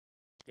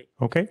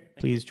Okay,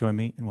 please join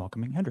me in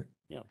welcoming Hendrik.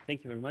 Yeah,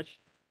 thank you very much.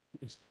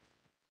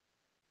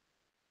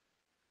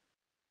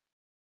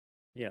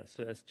 Yeah,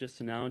 so as just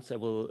announced, I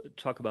will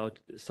talk about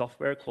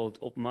software called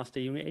Open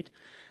Master Hearing Aid,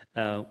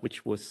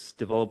 which was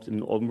developed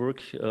in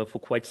Oldenburg for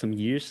quite some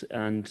years,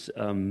 and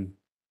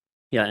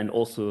yeah, and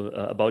also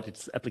about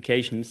its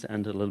applications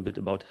and a little bit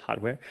about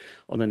hardware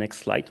on the next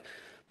slide.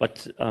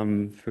 But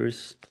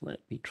first, let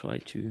me try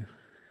to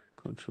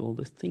control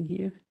this thing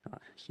here.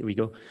 Here we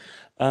go.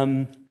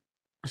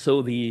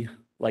 So the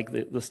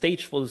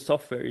stage for the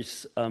software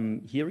is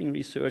hearing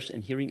research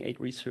and hearing aid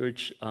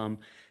research.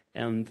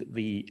 And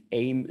the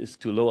aim is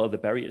to lower the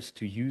barriers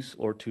to use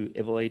or to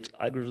evaluate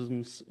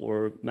algorithms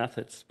or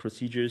methods,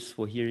 procedures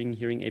for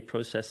hearing aid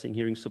processing,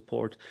 hearing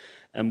support,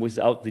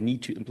 without the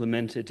need to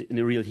implement it in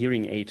a real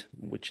hearing aid,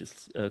 which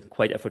is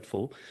quite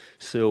effortful.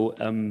 So,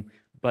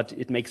 but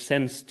it makes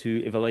sense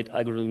to evaluate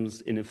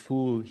algorithms in a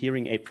full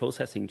hearing aid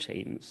processing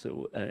chain,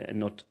 so and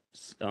not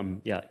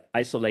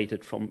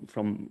isolated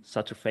from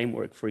such a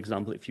framework. For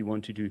example, if you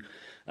want to do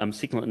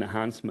signal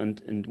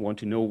enhancement and want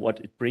to know what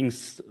it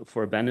brings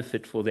for a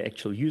benefit for the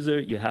actual user,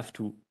 you have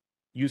to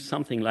use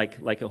something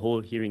like a whole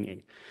hearing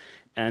aid.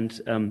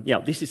 And yeah,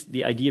 this is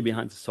the idea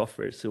behind the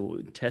software. So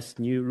test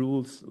new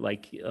rules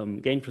like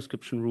gain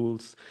prescription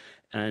rules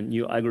and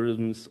new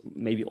algorithms,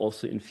 maybe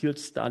also in field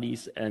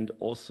studies, and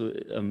also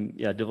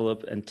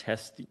develop and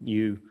test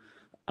new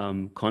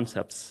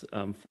concepts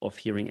of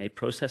hearing aid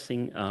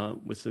processing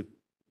with a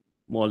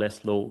more or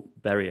less low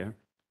barrier.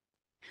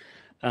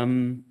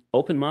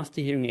 Open Master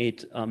Hearing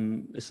Aid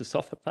is a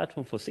software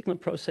platform for signal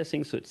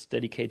processing, so it's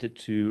dedicated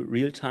to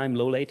real-time,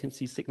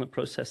 low-latency signal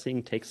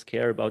processing, takes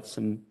care about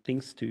some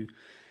things to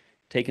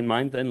take in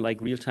mind then, like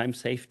real-time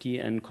safety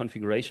and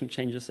configuration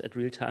changes at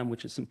real-time,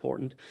 which is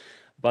important.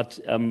 But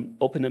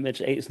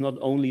OpenMHA is not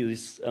only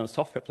this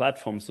software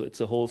platform, so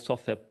it's a whole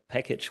software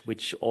package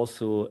which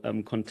also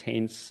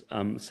contains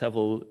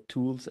several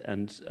tools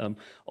and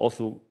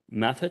also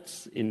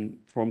methods in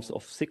forms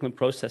of signal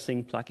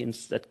processing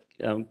plugins that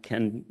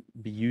can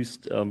be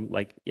used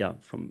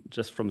from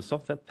the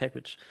software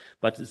package,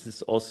 but this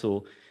is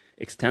also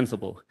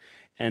extensible.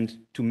 And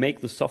to make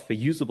the software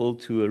usable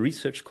to a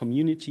research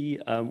community,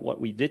 what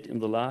we did in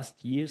the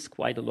last years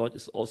quite a lot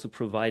is also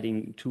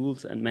providing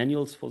tools and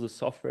manuals for the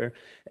software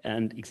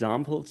and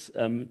examples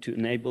to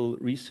enable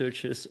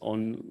researchers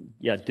on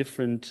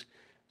different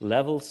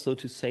levels, so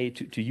to say,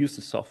 to use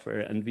the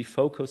software. And we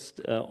focused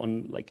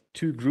on like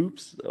three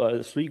groups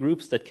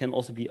that can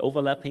also be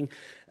overlapping,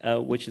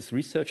 which is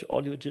research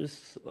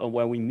audiologists,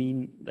 where we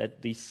mean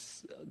that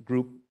this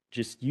group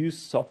just use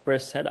software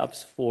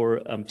setups for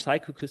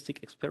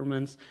psychoacoustic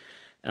experiments,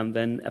 and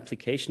then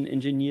application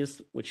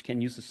engineers, which can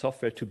use the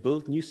software to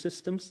build new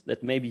systems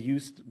that may be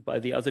used by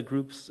the other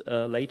groups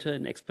later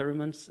in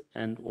experiments,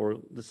 or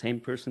the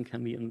same person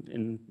can be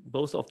in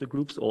both of the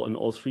groups or in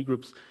all three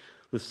groups.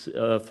 This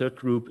third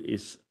group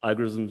is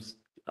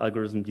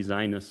algorithm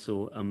designers.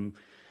 So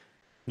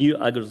new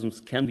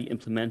algorithms can be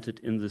implemented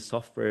in the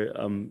software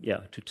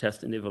to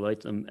test and evaluate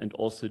them, and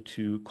also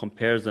to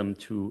compare them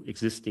to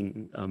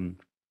existing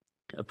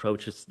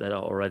approaches that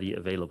are already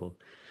available.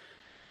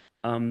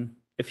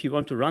 If you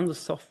want to run the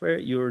software,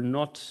 you're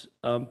not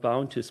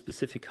bound to a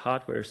specific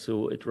hardware,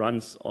 so it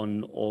runs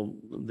on all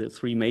the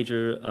three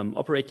major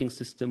operating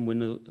systems,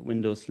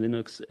 Windows,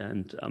 Linux,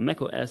 and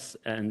Mac OS,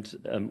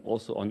 and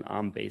also on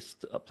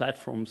ARM-based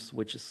platforms,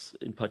 which is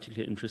in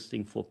particular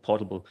interesting for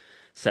portable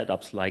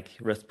setups like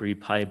Raspberry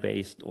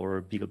Pi-based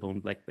or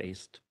BeagleBone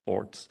Black-based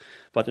boards.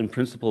 But in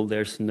principle,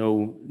 there's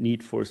no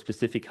need for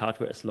specific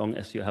hardware as long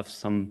as you have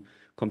some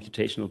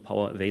computational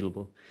power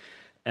available.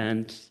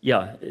 And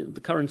yeah, the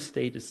current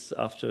state is,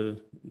 after a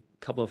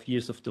couple of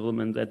years of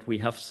development, that we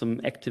have some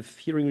active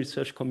hearing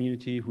research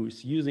community who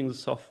is using the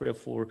software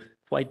for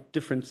quite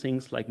different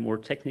things, like more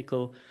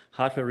technical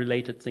hardware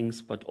related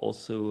things, but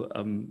also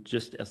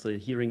just as a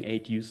hearing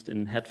aid used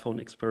in headphone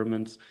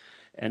experiments,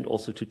 and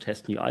also to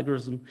test new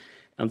algorithms.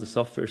 And the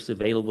software is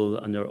available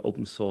under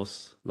open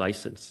source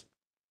license.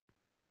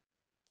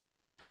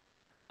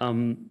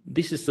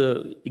 This is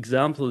an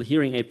example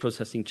hearing aid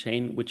processing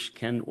chain, which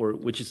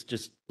is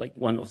just like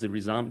one of the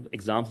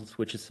examples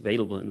which is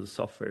available in the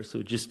software.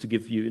 So just to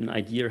give you an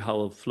idea how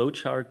a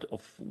flowchart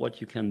of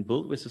what you can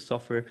build with the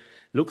software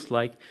looks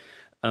like.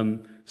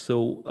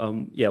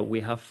 We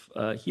have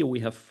here we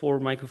have 4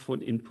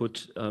 microphone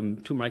input,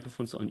 2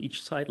 microphones on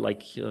each side,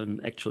 like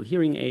an actual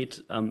hearing aid,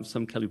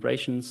 some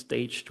calibration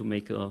stage to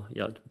make to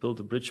build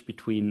a bridge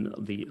between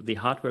the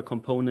hardware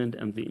component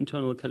and the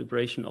internal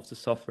calibration of the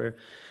software.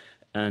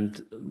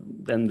 And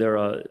then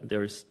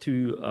there's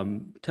 2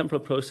 temporal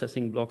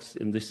processing blocks.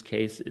 In this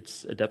case,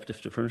 it's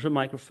adaptive differential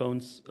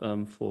microphones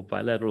for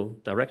bilateral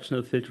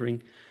directional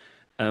filtering.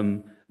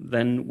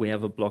 Then we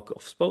have a block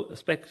of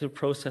spectral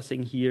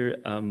processing here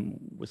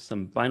with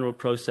some binaural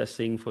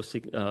processing for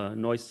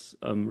noise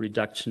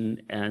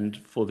reduction, and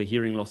for the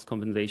hearing loss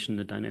compensation,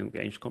 the dynamic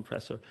range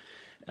compressor,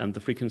 and the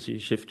frequency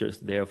shifters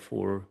there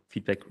for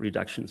feedback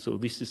reduction. So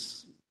this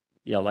is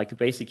like a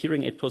basic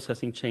hearing aid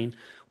processing chain,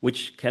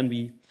 which can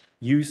be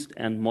used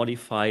and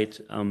modified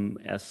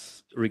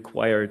as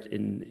required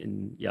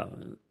in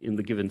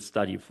the given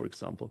study, for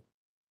example.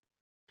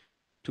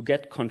 To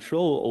get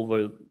control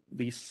over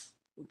these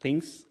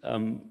things,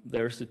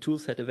 there's a tool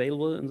set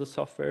available in the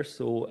software.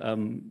 So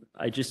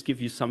I just give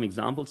you some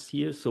examples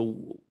here.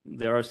 So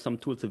there are some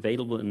tools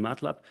available in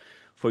MATLAB.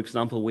 For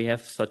example, we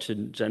have such a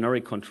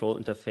generic control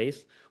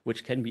interface,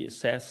 which can be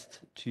assessed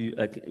to,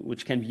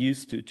 which can be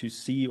used to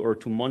see or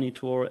to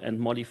monitor and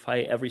modify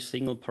every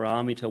single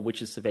parameter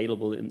which is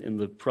available in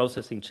the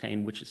processing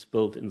chain, which is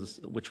built in this,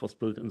 which was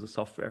built in the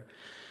software.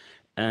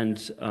 And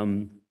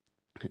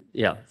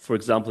yeah, for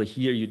example,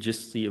 here you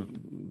just see a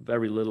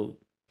very little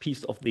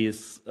piece of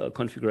this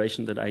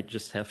configuration that I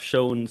just have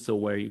shown. So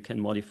where you can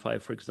modify,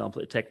 for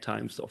example, attack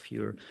times of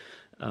your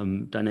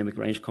dynamic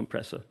range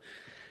compressor.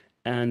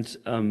 And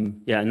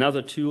yeah,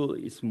 another tool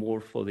is more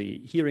for the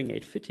hearing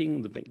aid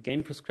fitting, the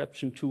gain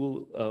prescription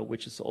tool,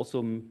 which is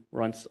also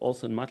runs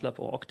also in MATLAB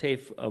or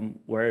Octave,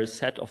 where a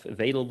set of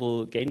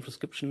available gain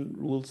prescription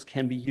rules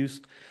can be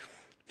used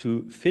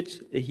to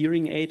fit a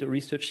hearing aid, a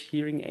research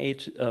hearing aid,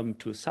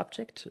 to a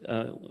subject.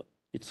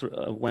 It's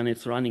when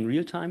it's running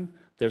real time.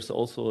 There's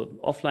also an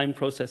offline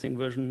processing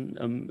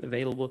version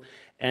available,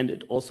 and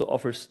it also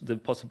offers the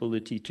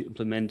possibility to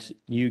implement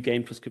new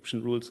gain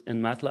prescription rules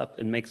in MATLAB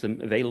and make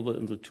them available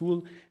in the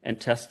tool and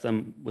test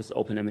them with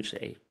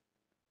OpenMHA.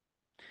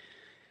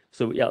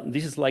 So yeah,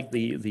 this is like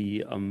the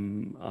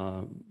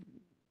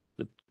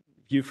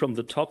view from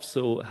the top.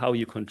 So how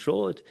you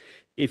control it.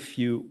 If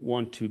you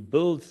want to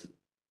build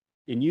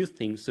a new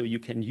thing, so you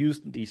can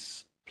use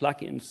these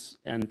plugins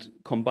and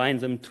combine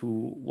them to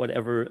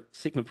whatever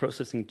signal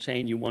processing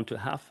chain you want to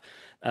have.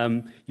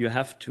 You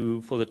have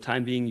to, for the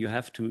time being, you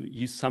have to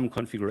use some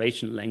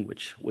configuration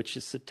language, which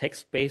is a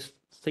text-based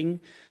thing.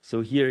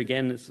 So here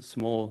again is a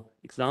small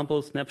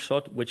example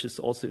snapshot, which is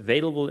also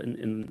available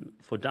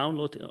for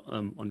download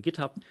on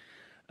GitHub,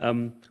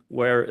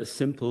 where a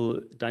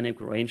simple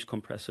dynamic range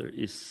compressor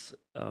is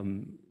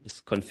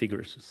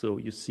configured. So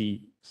you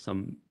see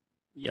some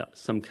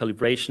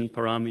calibration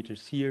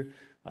parameters here.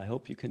 I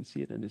hope you can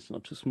see it and it's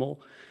not too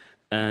small.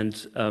 And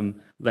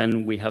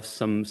then we have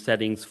some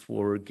settings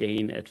for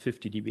gain at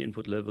 50 dB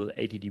input level,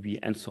 80 dB,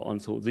 and so on.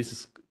 So this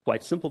is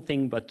quite simple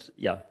thing, but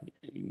yeah,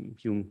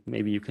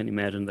 maybe you can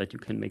imagine that you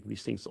can make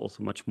these things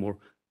also much more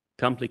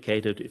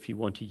complicated if you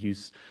want to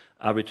use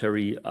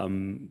arbitrary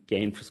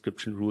gain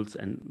prescription rules,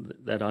 and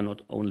that are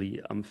not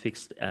only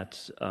fixed at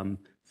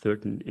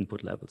certain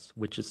input levels,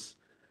 which is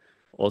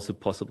also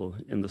possible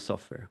in the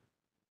software.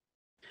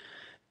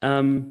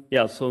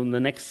 Yeah, so in the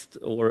next,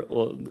 or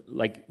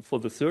like for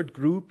the third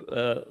group,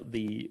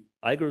 the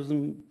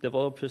algorithm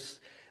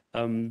developers,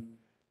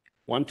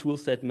 one tool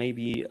set may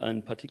be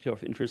in particular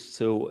of interest.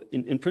 So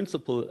in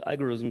principle,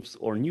 algorithms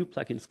or new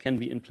plugins can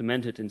be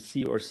implemented in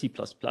C or C++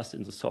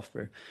 in the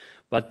software.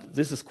 But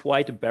this is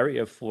quite a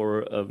barrier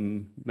for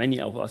many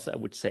of us, I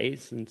would say,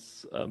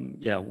 since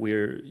yeah,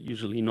 we're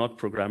usually not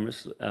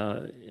programmers.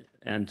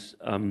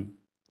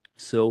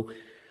 So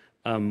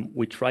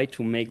we try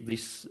to make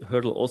this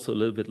hurdle also a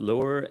little bit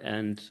lower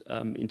and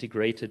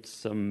integrated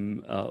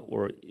some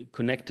or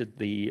connected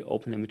the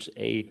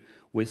OpenMHA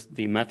with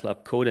the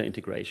MATLAB Coder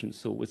integration.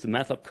 So with the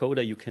MATLAB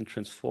Coder, you can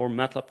transform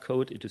MATLAB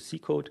code into C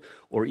code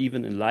or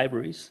even in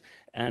libraries.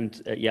 And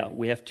yeah,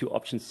 we have two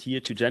options here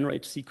to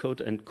generate C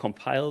code and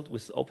compile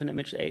with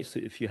OpenMHA.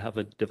 So if you have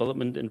a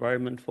development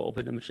environment for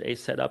OpenMHA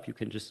set up, you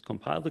can just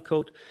compile the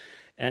code.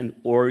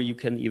 Or you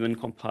can even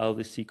compile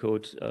the C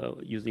code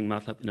using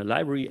MATLAB in a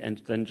library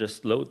and then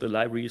just load the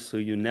library, so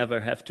you never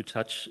have to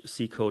touch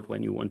C code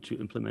when you want to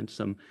implement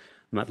some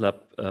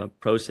MATLAB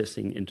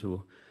processing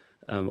into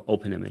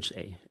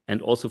OpenMHA.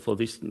 And also for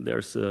this,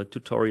 there's a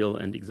tutorial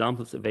and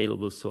examples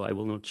available, so I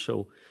will not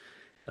show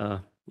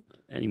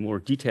any more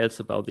details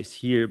about this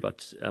here,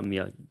 but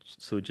yeah,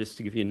 so just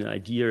to give you an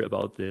idea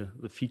about the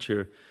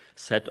feature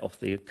set of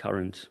the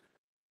current,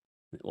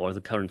 or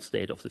the current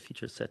state of the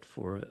feature set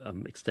for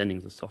extending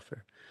the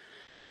software.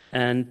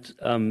 And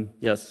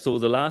yes, so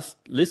the last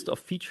list of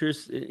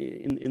features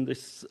in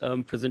this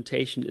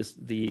presentation is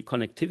the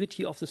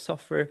connectivity of the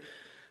software.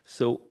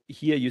 So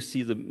here you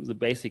see the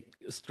basic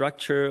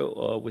structure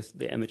with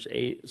the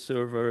MHA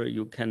server.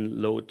 You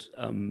can load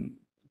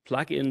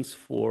plugins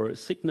for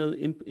signal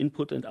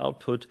input and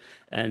output,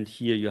 and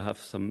here you have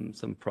some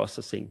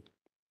processing.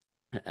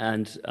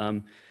 And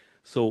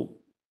so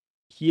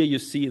here you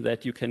see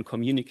that you can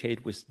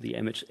communicate with the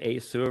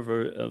MHA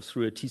server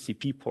through a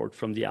TCP port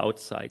from the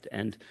outside.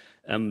 And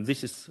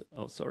this is,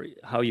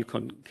 how you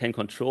can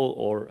control,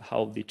 or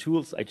how the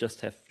tools I just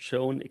have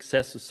shown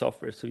access the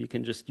software. So you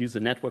can just use a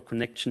network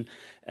connection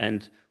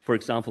and, for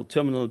example,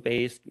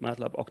 terminal-based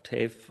MATLAB,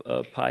 Octave,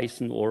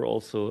 Python, or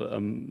also a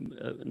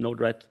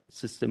Node-RED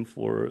system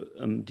for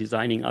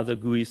designing other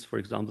GUIs, for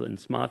example, in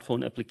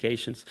smartphone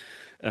applications,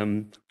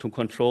 to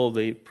control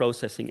the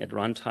processing at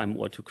runtime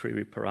or to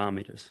query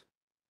parameters.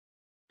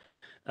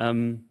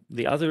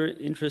 The other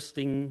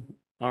interesting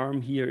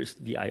arm here is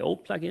the I/O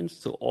plugins.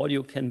 So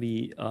audio can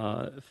be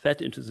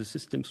fed into the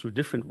system through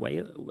different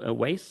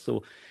ways.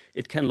 So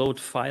it can load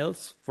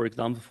files, for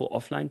example, for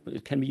offline.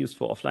 It can be used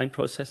for offline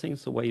processing,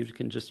 so where you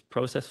can just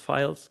process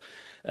files.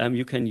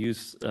 You can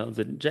use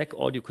the jack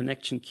audio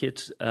connection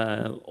kit,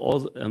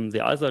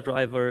 the ISA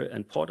driver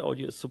and port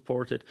audio is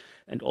supported,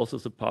 and also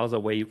the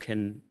parser where you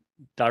can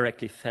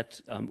directly fed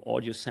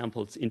audio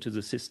samples into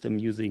the system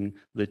using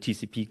the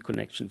TCP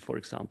connection, for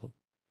example.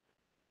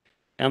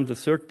 And the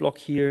third block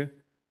here,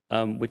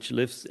 which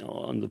lives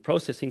on the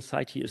processing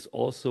side here, is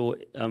also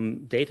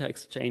data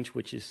exchange,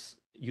 which is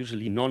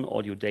usually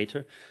non-audio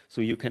data.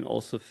 So you can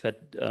also fed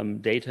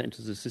data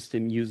into the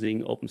system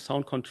using open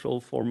sound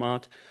control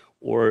format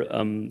or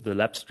the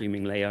lab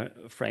streaming layer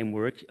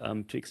framework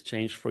to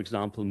exchange, for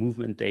example,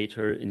 movement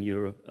data in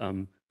your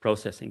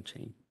processing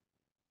chain.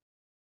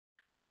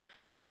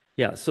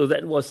 Yeah, so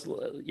that was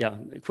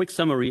a quick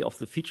summary of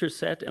the feature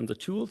set and the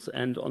tools.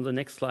 And on the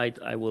next slide,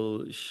 I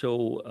will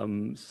show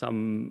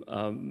some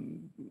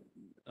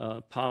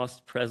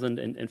past, present,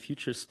 and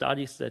future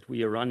studies that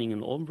we are running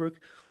in Oldenburg.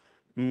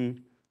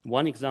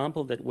 One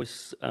example that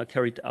was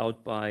carried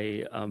out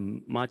by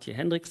Martje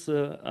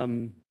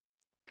Hendrikse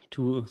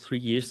 2 or 3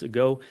 years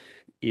ago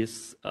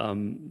is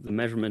the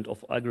measurement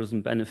of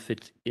algorithm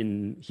benefit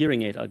in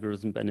hearing aid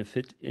algorithm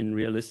benefit in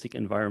realistic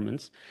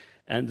environments.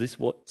 And this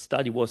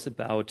study was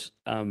about,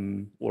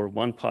 or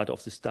one part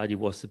of the study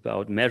was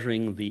about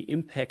measuring the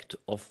impact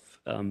of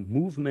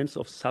movements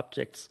of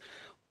subjects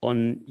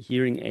on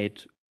hearing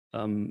aid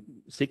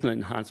signal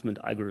enhancement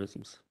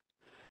algorithms.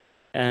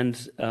 And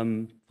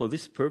for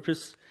this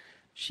purpose,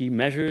 she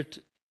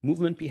measured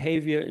movement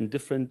behavior in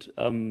different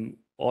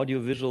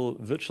audiovisual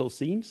virtual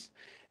scenes,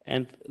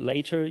 and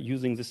later,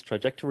 using this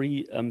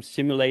trajectory,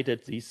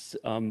 simulated this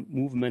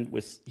movement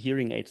with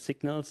hearing aid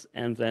signals,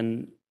 and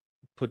then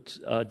put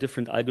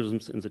different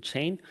algorithms in the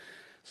chain.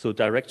 So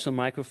directional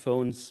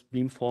microphones,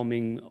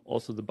 beamforming,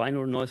 also the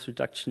binaural noise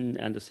reduction,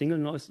 and a single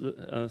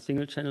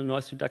channel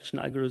noise reduction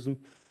algorithm.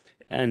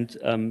 And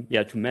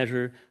to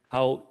measure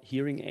how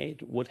hearing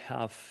aid would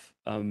have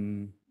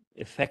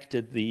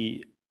affected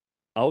the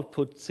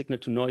output signal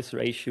to noise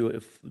ratio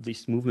if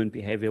this movement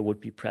behavior would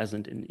be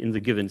present in the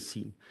given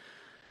scene.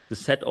 The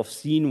set of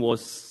scene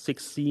was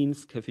 6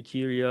 scenes,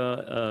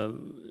 cafeteria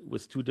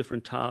with 2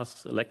 different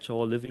tasks, a lecture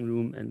hall, living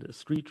room, and a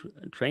street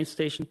train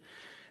station.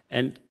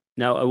 And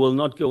now I will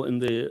not go in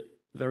the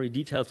very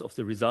details of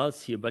the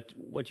results here, but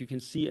what you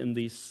can see in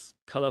these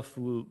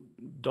colorful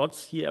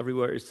dots here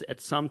everywhere is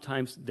at some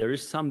times there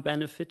is some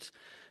benefit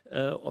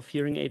of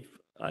hearing aid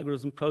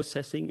algorithm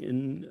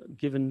processing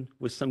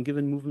with some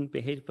given movement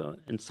behavior,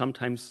 and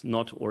sometimes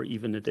not, or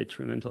even a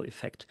detrimental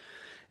effect.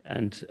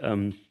 And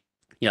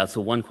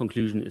so one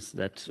conclusion is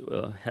that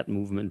head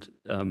movement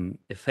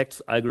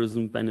affects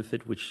algorithm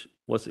benefit, which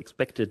was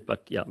expected,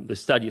 but the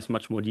study is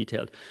much more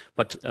detailed.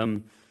 But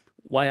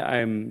why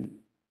I'm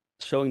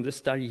showing this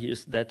study here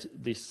is that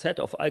the set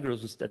of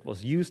algorithms that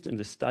was used in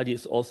the study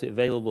is also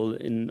available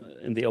in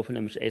the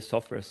OpenMHA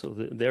software. So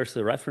there's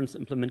a reference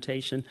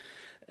implementation.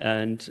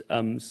 And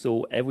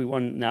so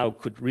everyone now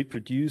could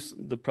reproduce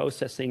the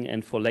processing,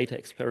 and for later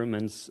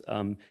experiments,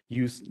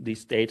 use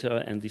these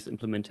data and these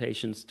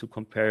implementations to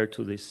compare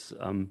to this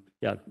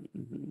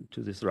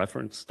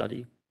reference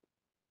study.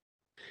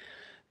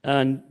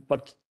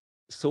 But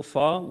so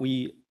far,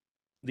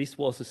 this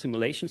was a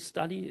simulation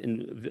study,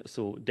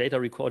 so data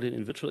recorded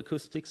in virtual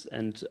acoustics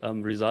and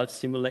results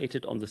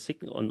simulated on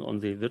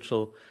the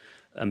virtual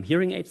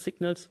hearing aid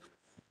signals.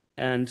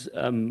 And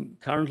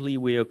currently,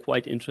 we are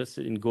quite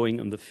interested in going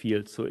in the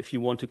field. So if you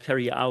want to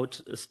carry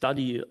out a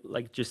study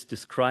like just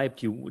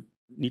described, you would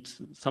need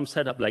some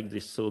setup like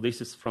this. So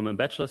this is from a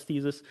bachelor's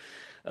thesis,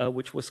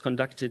 which was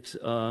conducted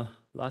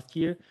last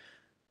year.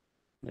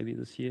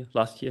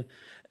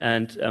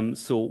 And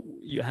so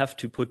you have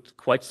to put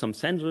quite some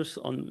sensors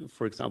on,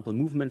 for example,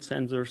 movement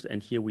sensors.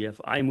 And here we have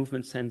eye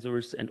movement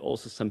sensors and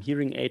also some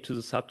hearing aid to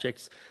the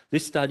subjects.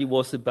 This study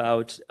was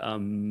about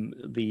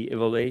the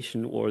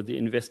evaluation or the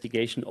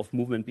investigation of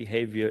movement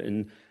behavior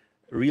in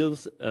real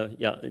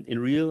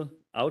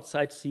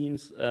outside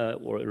scenes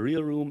or a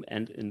real room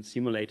and in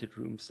simulated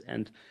rooms.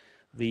 And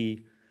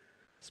the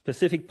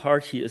specific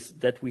part here is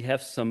that we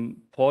have some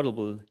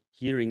portable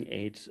hearing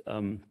aids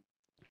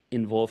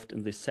involved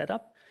in this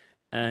setup.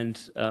 And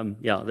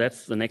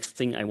that's the next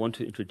thing I want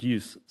to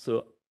introduce.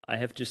 So I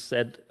have just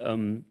said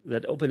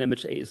that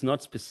OpenMHA is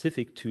not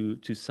specific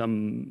to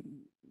some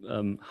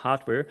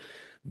hardware,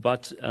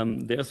 but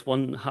there's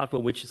one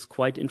hardware which is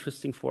quite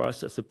interesting for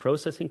us as a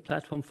processing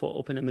platform for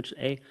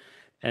OpenMHA.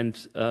 And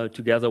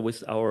together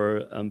with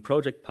our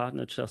project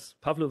partner, Jas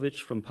Pavlovic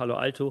from Palo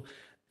Alto,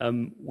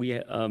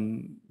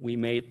 we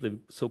made the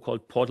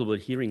so-called portable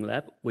hearing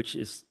lab, which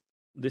is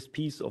this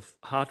piece of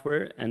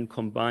hardware, and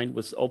combined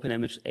with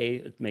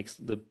OpenMHA, it makes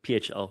the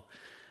PHL.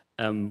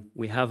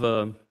 We have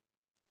a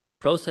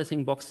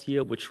processing box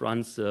here, which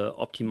runs the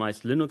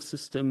optimized Linux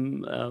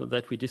system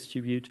that we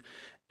distribute.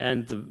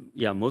 And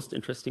the most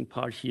interesting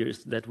part here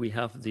is that we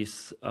have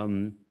this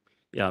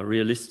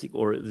realistic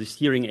or this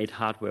hearing aid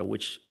hardware,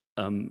 which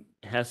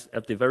has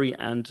at the very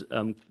end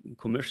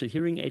commercial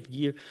hearing aid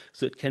gear,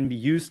 so it can be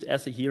used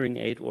as a hearing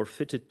aid or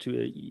fitted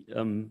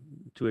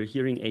to a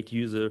hearing aid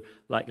user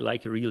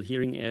like a real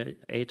hearing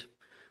aid.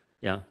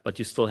 Yeah, but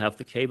you still have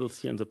the cables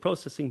here in the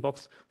processing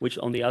box, which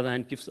on the other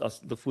hand gives us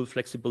the full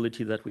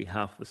flexibility that we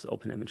have with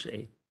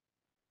OpenMHA.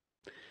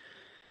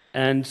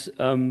 And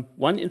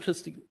one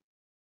interesting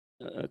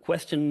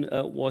question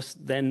was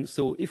then,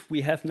 so if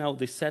we have now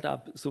this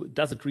setup, so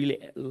does it really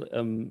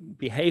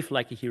behave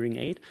like a hearing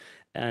aid?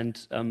 And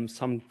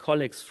some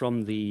colleagues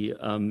from the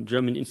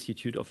German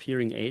Institute of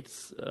Hearing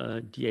Aids,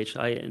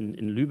 DHI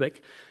in Lübeck,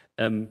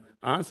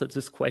 answered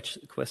these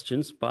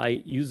questions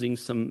by using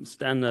some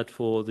standard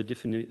for the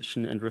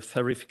definition and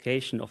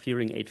verification of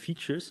hearing aid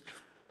features.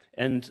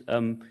 And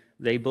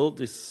they built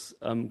this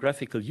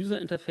graphical user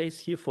interface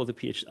here for the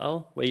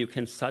PHL, where you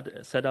can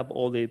set up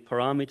all the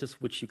parameters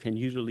which you can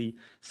usually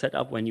set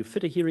up when you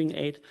fit a hearing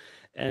aid,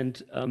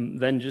 and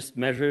then just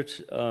measured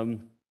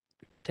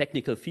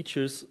technical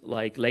features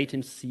like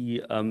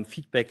latency,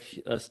 feedback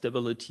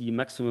stability,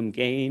 maximum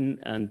gain,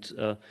 and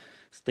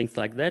things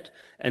like that,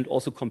 and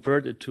also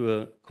compared it to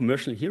a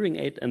commercial hearing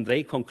aid. And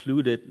they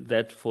concluded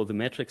that for the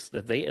metrics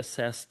that they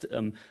assessed,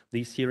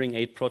 these hearing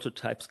aid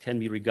prototypes can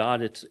be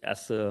regarded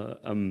as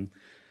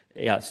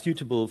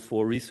suitable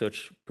for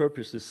research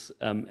purposes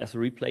as a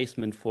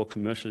replacement for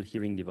commercial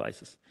hearing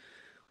devices,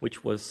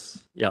 which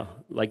was,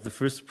 like the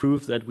first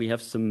proof that we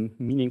have some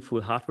meaningful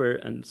hardware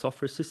and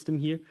software system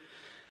here.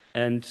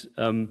 And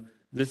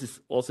this is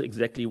also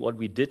exactly what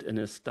we did in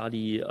a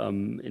study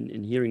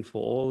in Hearing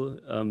for All,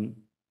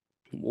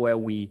 where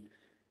we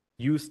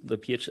used the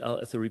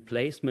PHL as a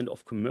replacement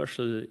of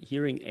commercial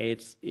hearing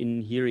aids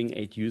in hearing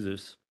aid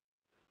users.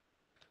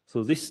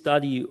 So this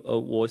study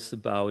was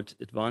about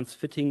advanced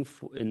fitting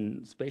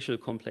in spatial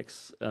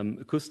complex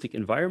acoustic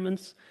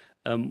environments,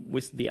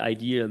 with the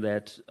idea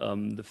that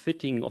the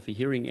fitting of a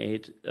hearing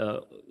aid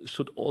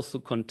should also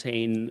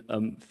contain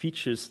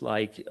features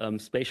like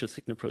spatial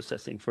signal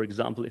processing. For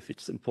example, if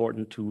it's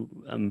important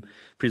to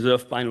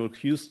preserve binaural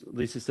cues,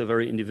 this is a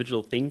very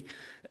individual thing,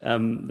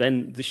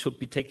 then this should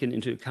be taken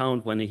into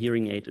account when a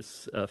hearing aid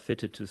is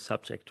fitted to a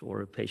subject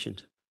or a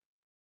patient.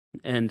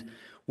 And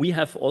we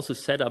have also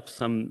set up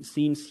some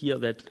scenes here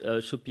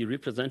that should be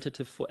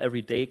representative for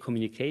everyday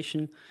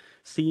communication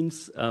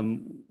scenes.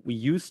 We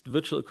used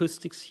virtual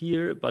acoustics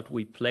here, but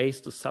we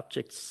placed the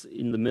subjects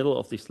in the middle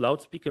of this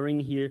loudspeaker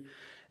ring here,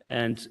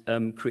 and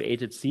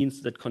created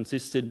scenes that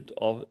consisted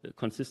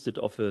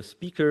of a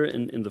speaker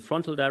in the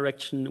frontal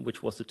direction,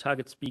 which was the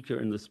target speaker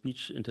in the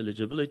speech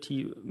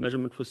intelligibility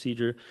measurement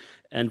procedure.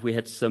 And we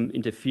had some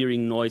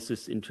interfering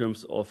noises in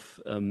terms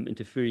of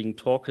interfering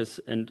talkers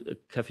and a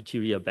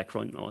cafeteria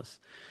background noise.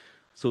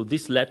 So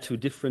this led to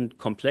different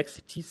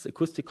complexities,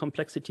 acoustic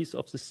complexities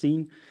of the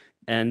scene,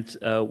 and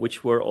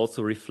which were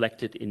also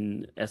reflected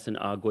in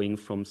SNR, going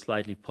from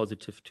slightly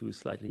positive to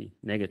slightly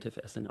negative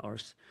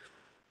SNRs.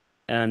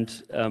 And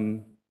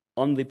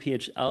on the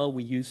PHL,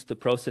 we used the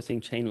processing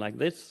chain like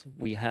this.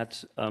 We had,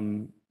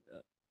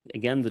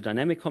 again, the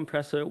dynamic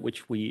compressor,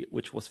 which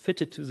was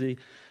fitted to the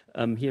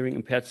hearing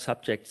impaired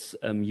subjects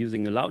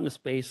using a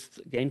loudness-based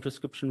gain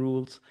prescription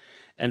rules.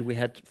 And we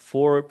had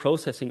 4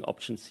 processing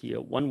options here.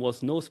 One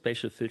was no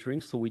spatial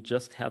filtering, so we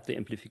just had the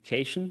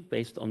amplification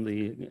based on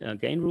the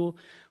gain rule.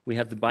 We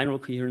had the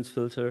binaural coherence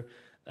filter,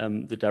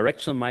 the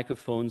directional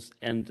microphones,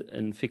 and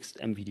a fixed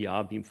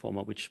MVDR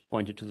beamformer, which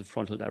pointed to the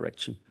frontal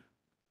direction.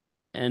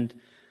 And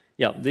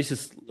yeah, this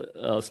is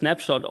a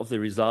snapshot of the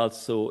results.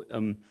 So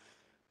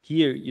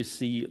here you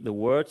see the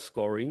word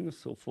scoring,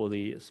 so for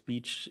the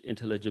speech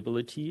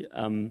intelligibility,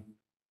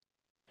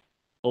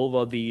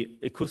 over the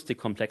acoustic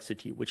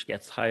complexity, which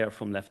gets higher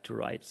from left to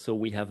right. So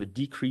we have a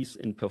decrease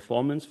in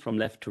performance from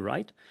left to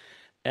right.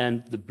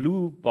 And the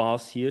blue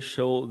bars here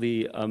show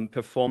the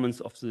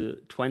performance of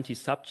the 20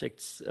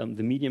 subjects,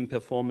 the median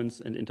performance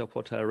and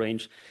interquartile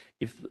range,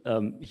 if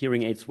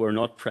hearing aids were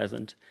not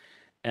present.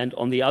 And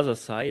on the other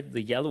side,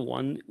 the yellow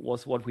one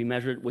was what we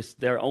measured with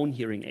their own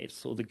hearing aids,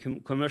 so the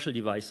commercial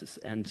devices,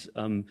 and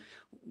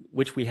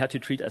which we had to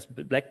treat as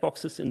black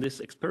boxes in this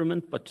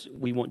experiment, but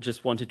we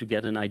just wanted to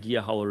get an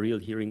idea how a real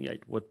hearing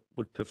aid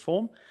would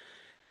perform.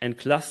 And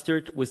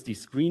clustered with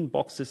these green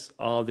boxes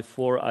are the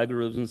 4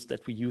 algorithms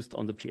that we used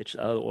on the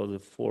PHL, or the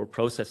 4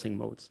 processing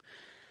modes.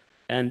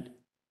 And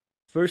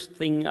first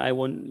thing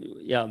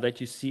that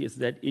you see is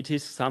that it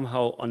is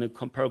somehow on a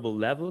comparable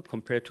level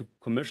compared to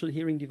commercial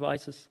hearing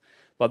devices,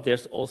 but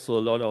there's also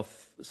a lot of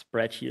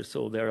spread here.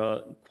 So there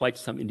are quite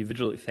some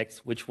individual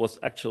effects, which was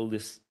actually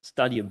this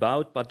study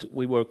about, but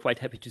we were quite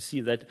happy to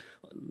see that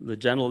the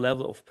general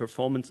level of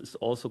performance is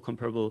also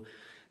comparable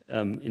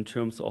in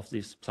terms of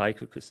this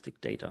psychoacoustic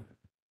data.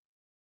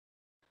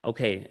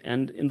 Okay,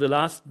 and in the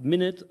last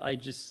minute, I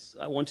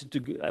want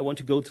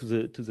to go to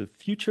the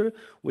future,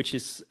 which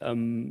is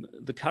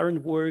the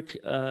current work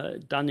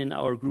done in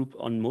our group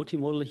on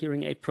multimodal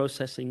hearing aid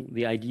processing.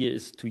 The idea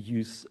is to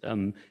use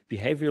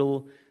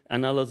behavioral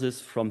analysis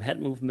from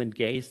head movement,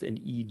 gaze, and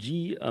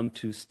EEG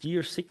to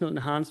steer signal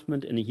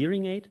enhancement in a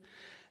hearing aid.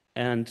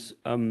 And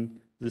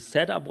The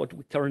setup, what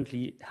we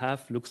currently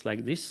have, looks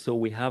like this. So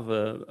we have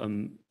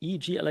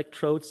EEG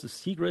electrodes, the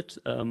C-grid.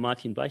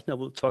 Martin Bleichner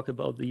will talk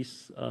about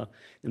these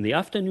in the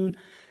afternoon.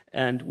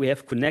 And we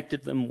have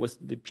connected them with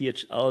the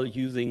PHL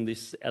using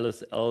this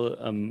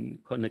LSL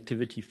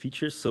connectivity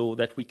feature so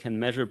that we can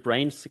measure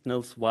brain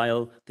signals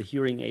while the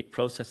hearing aid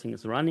processing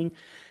is running.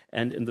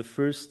 And in the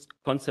first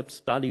concept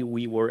study,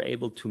 we were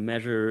able to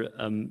measure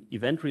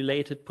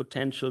event-related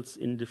potentials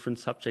in different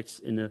subjects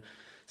in a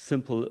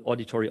simple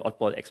auditory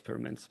oddball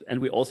experiments. And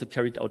we also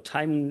carried out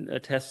timing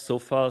tests so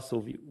far.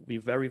 So we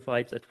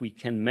verified that we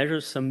can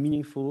measure some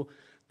meaningful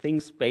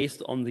things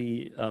based on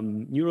the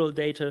neural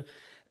data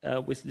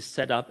with this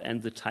setup,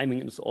 and the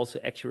timing is also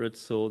accurate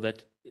so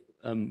that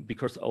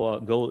because our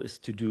goal is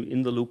to do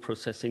in-the-loop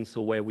processing,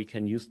 so where we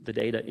can use the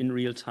data in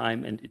real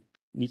time, and it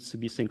needs to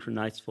be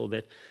synchronized for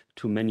that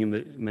to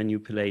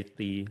manipulate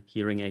the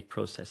hearing aid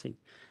processing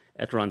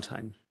at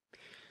runtime.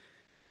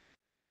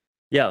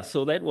 Yeah,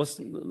 so that was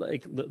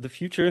like the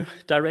future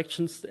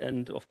directions.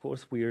 And of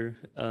course, we're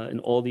in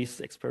all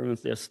these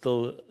experiments, there's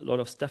still a lot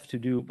of stuff to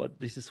do, but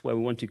this is where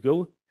we want to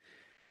go.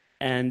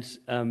 And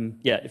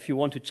yeah, if you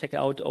want to check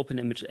out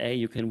OpenMHA,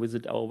 you can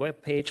visit our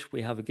webpage.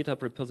 We have a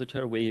GitHub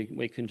repository where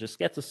you can just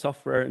get the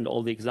software and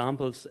all the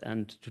examples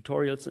and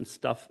tutorials and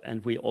stuff.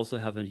 And we also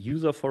have a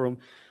user forum,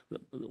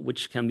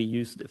 which can be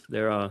used if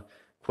there are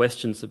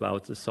questions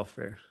about the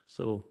software.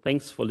 So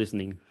thanks for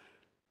listening.